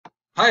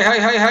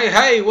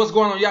Hey, what's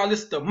going on, y'all?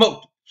 This is the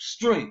Multiple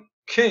Stream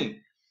King,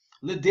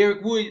 Lil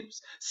Derek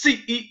Williams,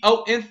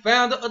 CEO and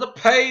founder of the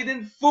Paid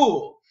in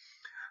Full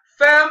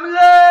family.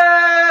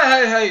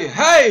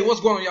 Hey,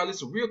 what's going on, y'all?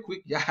 Listen, real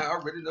quick, y'all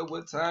already know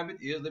what time it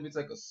is. Let me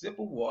take a sip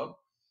of water.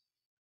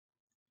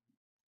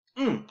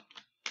 All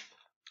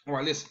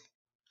right, listen.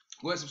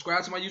 Go ahead and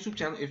subscribe to my YouTube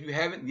channel if you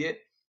haven't yet.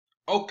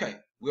 Okay,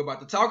 we're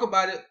about to talk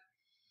about it.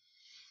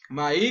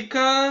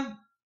 MyEcon.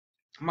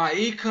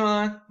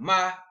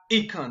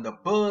 The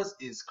buzz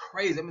is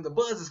crazy. I mean, the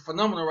buzz is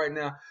phenomenal right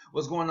now.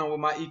 What's going on with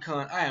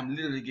MyEcon? I am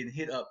literally getting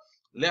hit up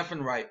left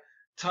and right.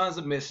 Tons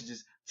of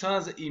messages,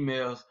 tons of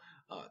emails,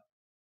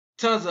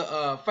 tons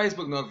of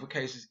Facebook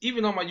notifications.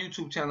 Even on my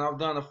YouTube channel, I've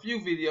done a few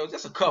videos,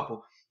 just a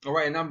couple. All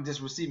right, and I'm just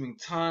receiving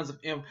tons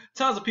of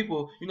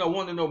people,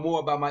 wanting to know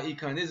more about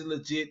MyEcon. Is it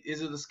legit?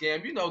 Is it a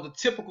scam? The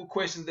typical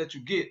questions that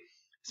you get.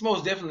 It's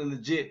most definitely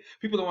legit.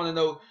 People want to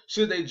know,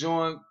 should they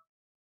join?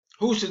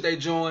 Who should they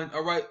join?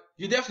 All right,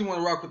 you definitely want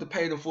to rock with the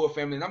Paid in Full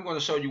family, and I'm going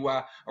to show you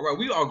why. All right,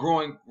 we are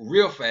growing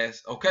real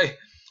fast. Okay,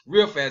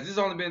 real fast. This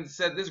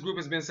group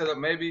has been set up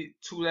maybe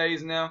 2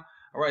 days now.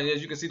 All right,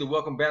 as you can see, the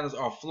welcome banners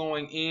are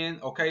flowing in.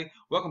 Okay,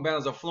 welcome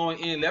banners are flowing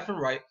in left and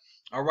right.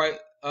 All right.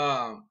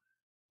 I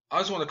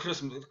just want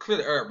to clear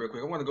the air real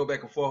quick. I want to go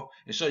back and forth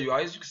and show you.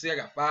 As you can see, I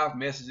got 5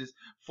 messages,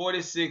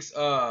 46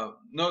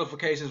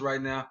 notifications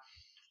right now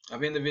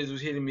of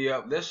individuals hitting me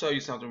up. Let's show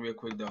you something real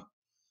quick though.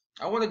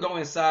 I want to go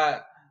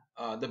inside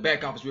the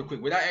back office real quick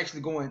without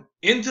actually going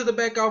into the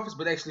back office,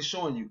 but actually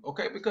showing you,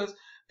 okay? Because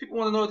people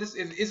want to know this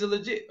is it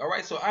legit. All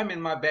right, so I'm in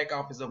my back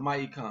office of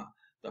MyEcon,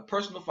 the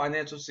personal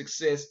financial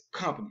success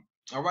company.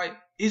 All right,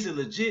 is it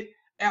legit?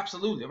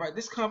 Absolutely. All right,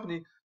 this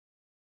company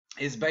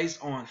is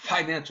based on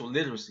financial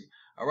literacy.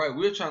 All right,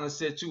 we're trying to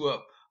set you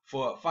up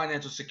for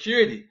financial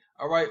security.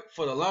 All right,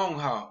 for the long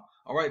haul.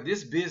 All right,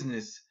 this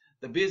business,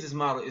 the business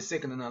model is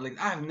second to none. Like,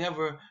 I've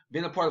never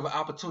been a part of an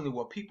opportunity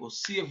where people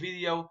see a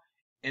video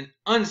and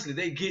honestly,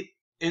 they get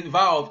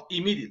involved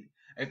immediately.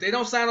 If they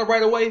don't sign up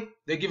right away,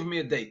 they're giving me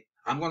a date.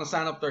 I'm going to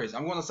sign up Thursday.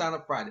 I'm going to sign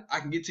up Friday. I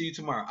can get to you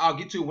tomorrow. I'll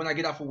get to it when I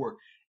get off of work.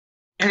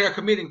 And they're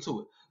committing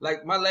to it.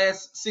 Like my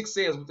last 6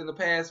 sales within the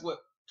past,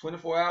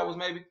 24 hours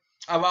maybe,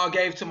 I've all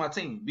gave to my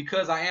team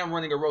because I am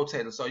running a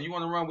rotator. So you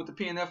want to run with the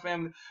P&F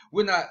family?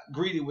 We're not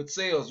greedy with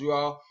sales, you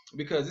all,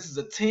 because this is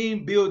a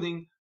team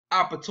building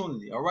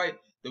opportunity. All right.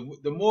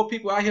 The more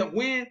people I help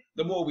win,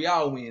 the more we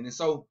all win. And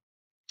so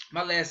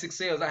my last 6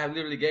 sales, I have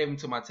literally gave them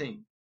to my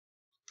team.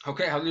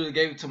 Okay, I literally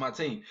gave it to my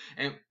team.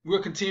 And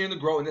we're continuing to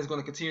grow, and it's going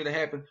to continue to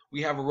happen.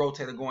 We have a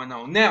rotator going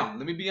on. Now,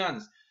 let me be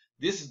honest.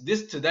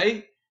 This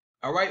today,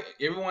 all right,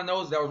 everyone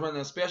knows that I was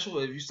running a special.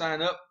 If you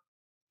sign up,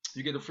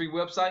 you get a free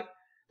website.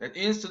 That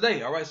ends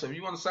today, all right? So if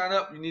you want to sign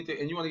up, you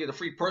want to get a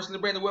free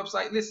personally branded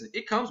website, listen,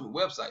 it comes with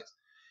websites.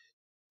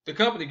 The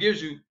company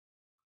gives you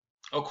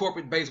a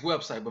corporate-based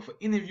website. But for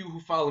any of you who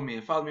follow me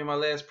in my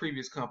last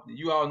previous company,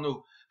 you all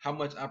know how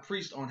much I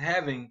preached on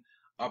having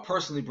a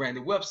personally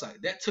branded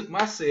website. That took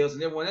my sales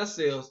and everyone else's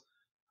sales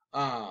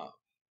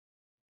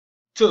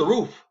to the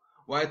roof.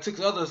 Why it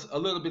took others a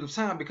little bit of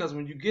time, because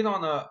when you get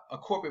on a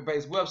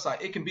corporate-based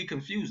website, it can be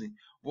confusing.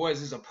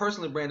 Whereas it's a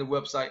personally branded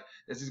website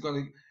that's just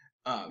going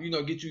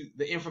to get you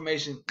the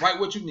information right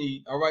what you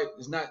need. All right,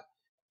 it's not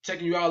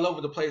taking you all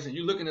over the place and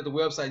you're looking at the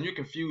website and you're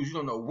confused. You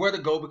don't know where to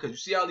go because you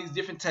see all these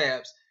different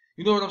tabs.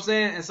 You know what I'm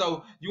saying? And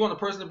so you want a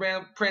personally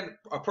branded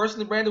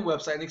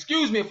website. And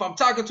excuse me if I'm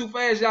talking too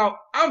fast, y'all.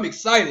 I'm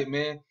excited,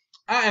 man.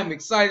 I am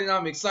excited.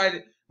 I'm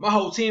excited. My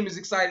whole team is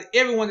excited.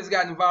 Everyone that's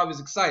gotten involved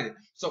is excited.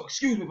 So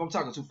excuse me if I'm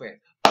talking too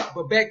fast.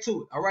 But back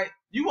to it, all right?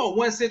 You want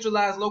one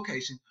centralized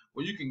location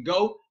where you can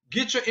go,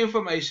 get your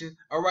information,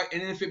 all right?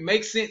 And then if it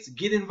makes sense,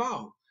 get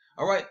involved,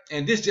 all right?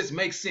 And this just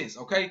makes sense,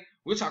 okay?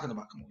 We're talking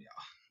about, come on,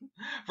 y'all.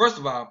 First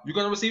of all, you're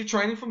going to receive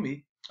training from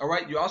me, all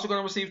right? You're also going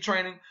to receive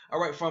training, all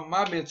right, from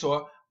my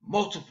mentor,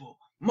 multiple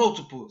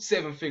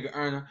 7-figure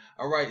earner.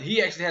 All right,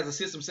 he actually has a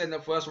system setting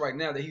up for us right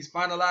now that he's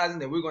finalizing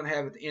that we're going to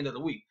have at the end of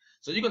the week.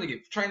 So you're going to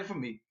get training from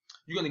me.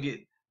 You're going to get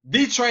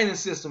the training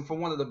system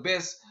from one of the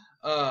best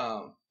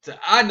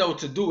I know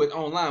to do it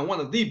online, one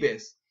of the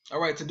best,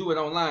 all right, to do it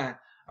online.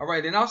 All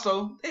right, and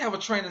also they have a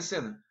training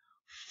center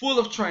full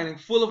of training,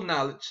 full of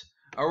knowledge.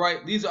 All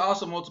right, these are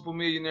also multiple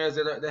millionaires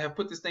that have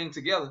put this thing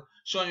together,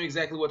 showing you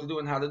exactly what to do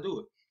and how to do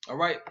it. All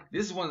right,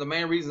 this is one of the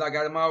main reasons I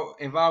got involved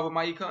with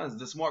MyEcon.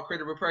 The Smart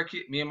Credit Repair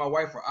Kit. Me and my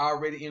wife are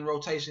already in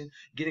rotation,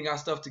 getting our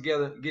stuff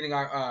together, getting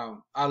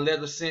our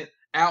letters sent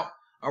out.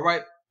 All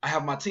right, I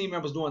have my team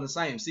members doing the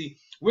same. See,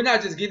 we're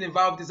not just getting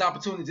involved with this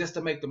opportunity just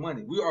to make the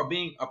money. We are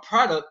being a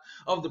product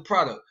of the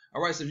product.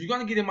 All right, so if you're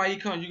going to get in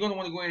MyEcon, you're going to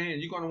want to go in here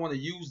and you're going to want to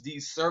use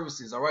these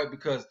services. All right,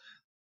 because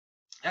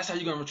that's how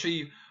you're going to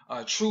retrieve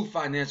true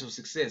financial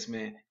success,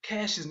 man.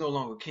 Cash is no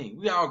longer king.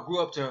 We all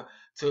grew up to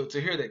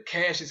hear that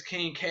cash is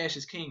king, cash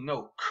is king.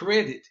 No,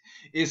 credit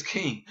is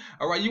king.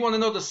 All right, you want to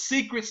know the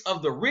secrets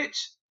of the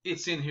rich?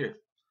 It's in here.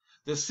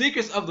 The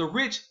secrets of the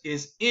rich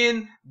is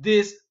in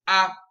this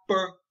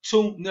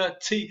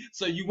opportunity.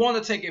 So you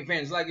want to take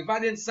advantage. Like if I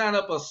didn't sign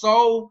up a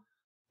soul,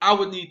 I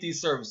would need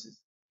these services.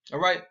 All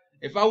right.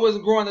 If I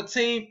wasn't growing a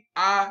team,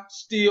 I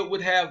still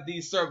would have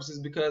these services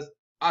because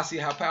I see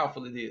how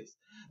powerful it is.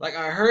 Like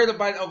I heard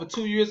about it over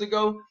 2 years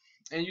ago,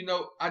 and you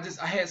know, I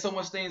had so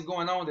much things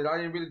going on that I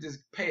didn't really just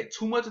pay it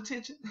too much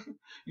attention.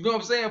 You know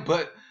what I'm saying?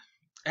 But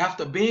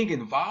after being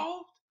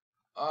involved,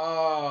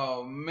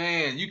 oh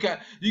man, you're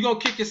gonna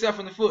kick yourself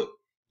in the foot.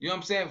 You know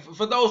what I'm saying?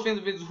 For those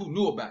individuals who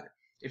knew about it.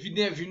 If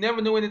you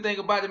never knew anything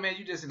about it, man,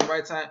 you just in the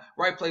right time,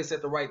 right place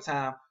at the right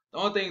time. The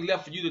only thing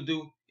left for you to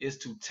do is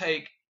to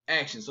take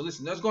action. So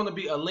listen, there's going to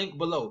be a link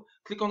below.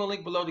 Click on the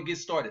link below to get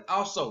started.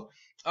 Also,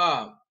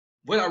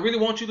 what I really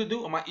want you to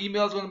do, and my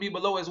email is going to be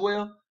below as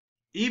well.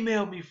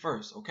 Email me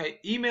first,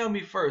 okay? Email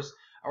me first,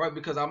 all right?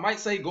 Because I might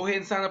say go ahead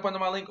and sign up under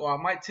my link, or I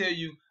might tell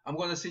you I'm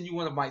going to send you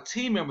one of my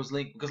team members'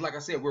 link because, like I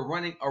said, we're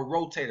running a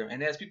rotator,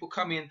 and as people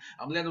come in,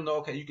 I'm letting them know,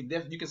 okay, you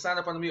can sign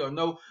up under me, or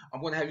no,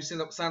 I'm going to have you sign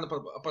up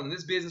under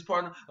this business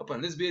partner,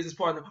 upon this business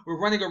partner.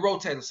 We're running a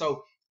rotator,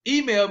 so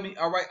email me,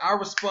 all right? I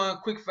respond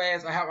quick,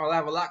 fast. I'll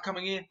have a lot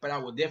coming in, but I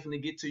will definitely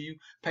get to you.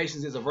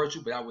 Patience is a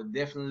virtue, but I will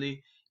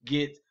definitely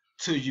get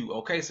to you,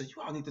 okay? So you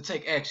all need to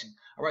take action,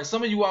 all right?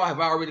 Some of you all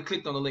have already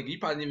clicked on the link. You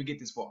probably didn't even get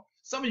this far.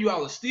 Some of you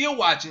all are still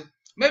watching,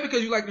 maybe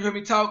because you like to hear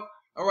me talk,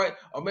 all right?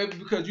 Or maybe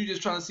because you're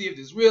just trying to see if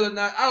it's real or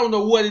not. I don't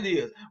know what it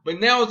is, but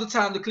now is the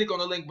time to click on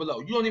the link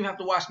below. You don't even have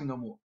to watch me no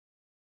more.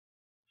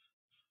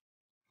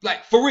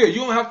 Like, for real,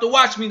 you don't have to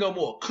watch me no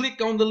more.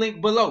 Click on the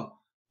link below.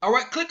 All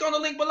right, click on the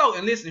link below.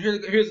 And listen,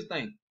 here's the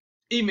thing.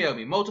 Email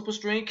me,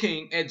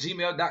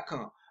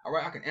 multiplestreamking@gmail.com. All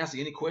right, I can answer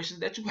any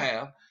questions that you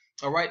have.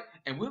 All right,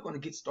 and we're going to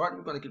get started.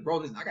 We're going to get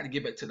rolling. I got to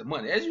get back to the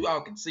money. As you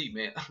all can see,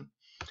 man,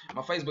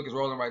 my Facebook is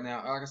rolling right now.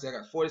 Like I said, I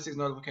got 46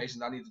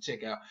 notifications I need to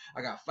check out.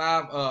 I got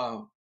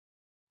 5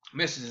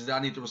 messages that I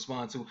need to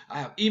respond to. I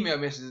have email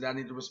messages that I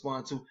need to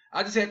respond to.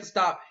 I just had to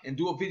stop and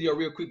do a video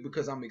real quick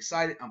because I'm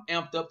excited. I'm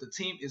amped up. The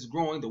team is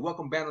growing. The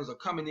welcome banners are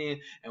coming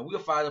in, and we're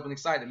fired up and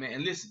excited, man.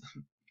 And listen,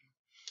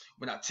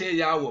 when I tell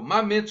y'all what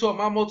my mentor,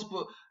 my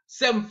multiple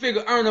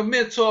 7-figure earner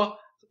mentor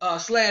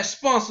slash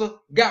sponsor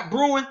got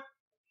brewing,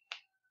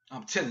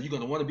 I'm telling you, you're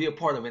going to want to be a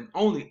part of it. And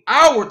only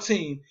our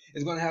team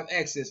is going to have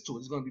access to it.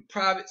 It's going to be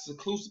private,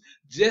 exclusive,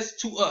 just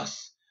to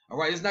us. All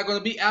right, it's not going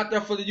to be out there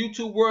for the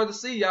YouTube world to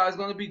see, y'all. It's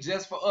going to be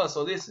just for us.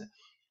 So listen,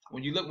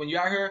 when you're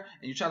out here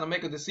and you're trying to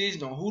make a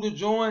decision on who to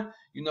join,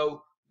 you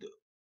know,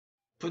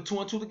 put 2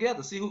 and 2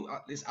 together. See who.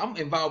 I'm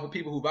involved with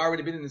people who've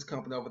already been in this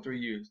company over 3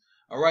 years.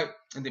 All right,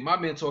 and then my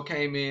mentor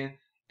came in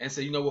and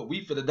said, you know what,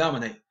 we for the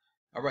dominate.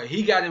 All right,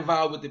 he got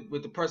involved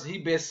with the person he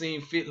best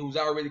seen fit, who's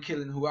already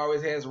killing, who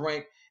always has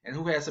rank, and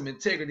who has some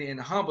integrity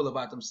and humble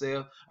about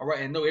themselves. All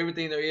right, and know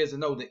everything there is to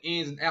know the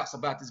ins and outs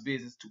about this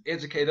business to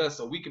educate us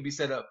so we can be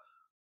set up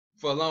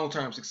for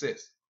long-term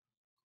success.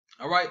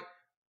 All right,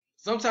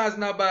 sometimes it's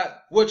not about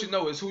what you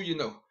know, it's who you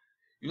know.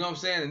 You know what I'm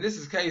saying? In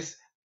this case,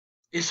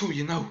 it's who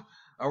you know.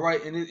 All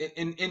right, in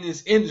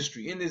this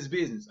industry, in this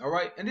business. All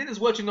right, and then it's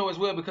what you know as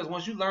well, because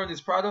once you learn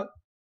this product,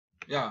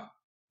 yeah,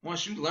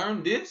 once you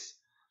learn this,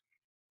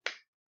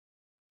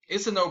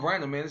 it's a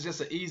no-brainer, man. It's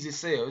just an easy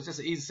sale. It's just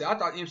an easy sale. I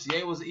thought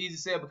MCA was an easy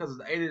sale because of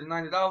the $80 to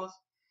 $90.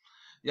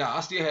 Yeah,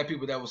 I still had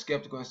people that were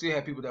skeptical and still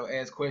had people that would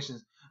ask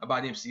questions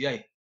about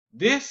MCA.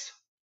 This,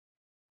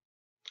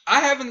 I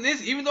haven't.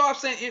 This, even though I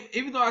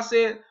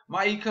said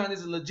MyEcon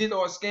is a legit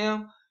or a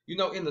scam, you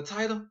know, in the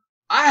title,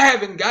 I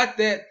haven't got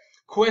that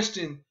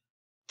question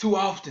too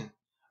often.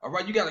 All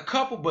right, you got a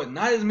couple, but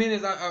not as many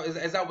as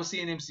I was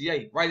seeing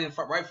MCA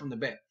right from the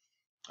back.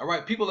 All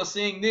right, people are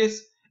seeing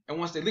this. And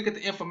once they look at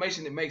the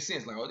information, it makes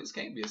sense. Like, oh, this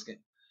can't be a scam. You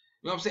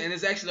know what I'm saying? And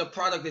it's actually a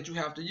product that you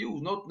have to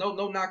use. No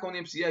knock on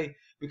MCA,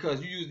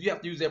 because you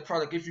have to use that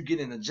product if you get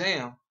in a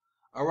jam.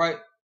 All right.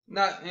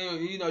 Not,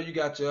 you know, you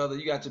got your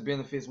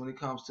benefits when it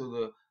comes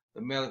to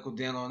the medical,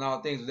 dental, and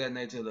all things of that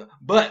nature.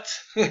 But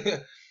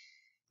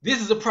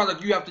this is a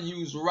product you have to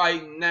use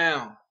right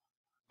now.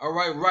 All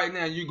right, right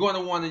now. You're going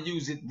to want to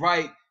use it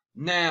right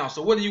now.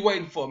 So what are you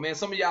waiting for, man?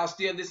 Some of y'all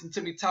still listen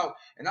to me talk,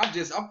 and I'm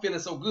feeling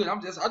so good. I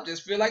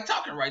just feel like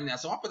talking right now.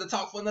 So I'm gonna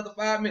talk for another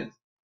 5 minutes.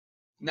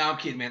 Nah, I'm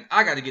kidding, man.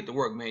 I got to get to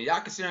work, man. Y'all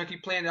can sit here and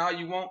keep playing it all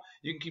you want.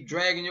 You can keep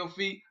dragging your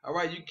feet. All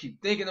right, you can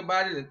keep thinking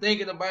about it and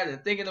thinking about it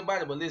and thinking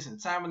about it. But listen,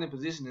 timing and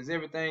position is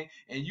everything,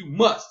 and you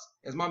must,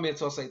 as my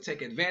mentor say,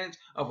 take advantage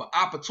of an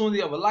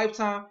opportunity of a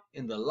lifetime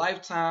in the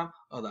lifetime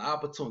of the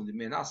opportunity,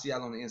 man. I'll see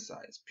y'all on the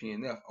inside. It's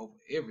PNF over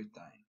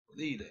everything.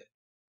 Believe that.